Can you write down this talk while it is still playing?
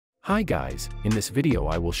Hi guys, in this video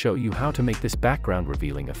I will show you how to make this background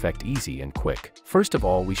revealing effect easy and quick. First of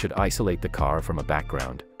all, we should isolate the car from a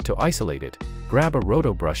background. To isolate it, grab a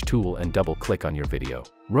roto brush tool and double click on your video.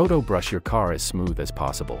 Roto brush your car as smooth as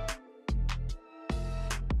possible.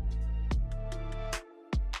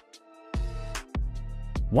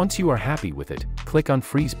 Once you are happy with it, click on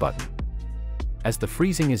Freeze button. As the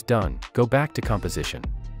freezing is done, go back to composition.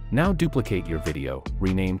 Now duplicate your video,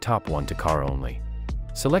 rename top 1 to car only.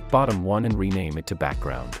 Select bottom 1 and rename it to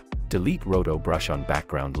background. Delete roto brush on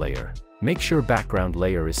background layer. Make sure background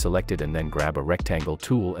layer is selected and then grab a rectangle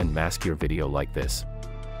tool and mask your video like this.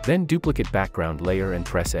 Then duplicate background layer and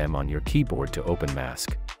press M on your keyboard to open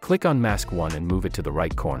mask. Click on mask 1 and move it to the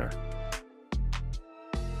right corner.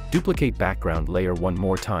 Duplicate background layer one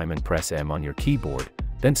more time and press M on your keyboard,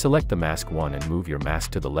 then select the mask 1 and move your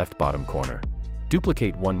mask to the left bottom corner.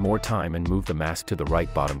 Duplicate one more time and move the mask to the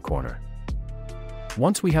right bottom corner.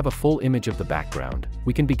 Once we have a full image of the background,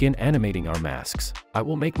 we can begin animating our masks. I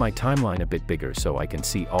will make my timeline a bit bigger so I can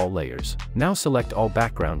see all layers. Now select all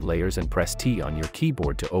background layers and press T on your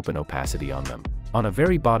keyboard to open opacity on them. On a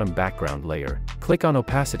very bottom background layer, click on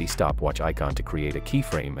opacity stopwatch icon to create a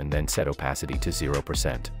keyframe and then set opacity to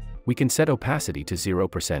 0%. We can set opacity to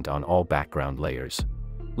 0% on all background layers.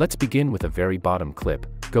 Let's begin with a very bottom clip.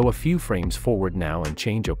 Go a few frames forward now and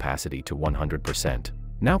change opacity to 100%.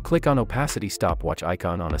 Now click on opacity stopwatch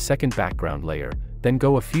icon on a second background layer, then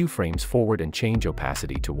go a few frames forward and change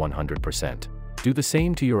opacity to 100%. Do the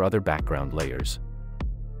same to your other background layers.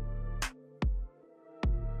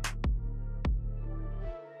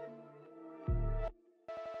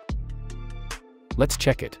 Let's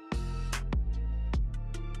check it.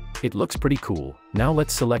 It looks pretty cool. Now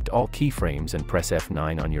let's select all keyframes and press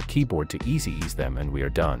F9 on your keyboard to ease them and we are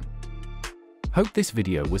done. Hope this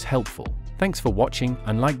video was helpful. Thanks for watching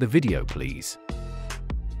and like the video please.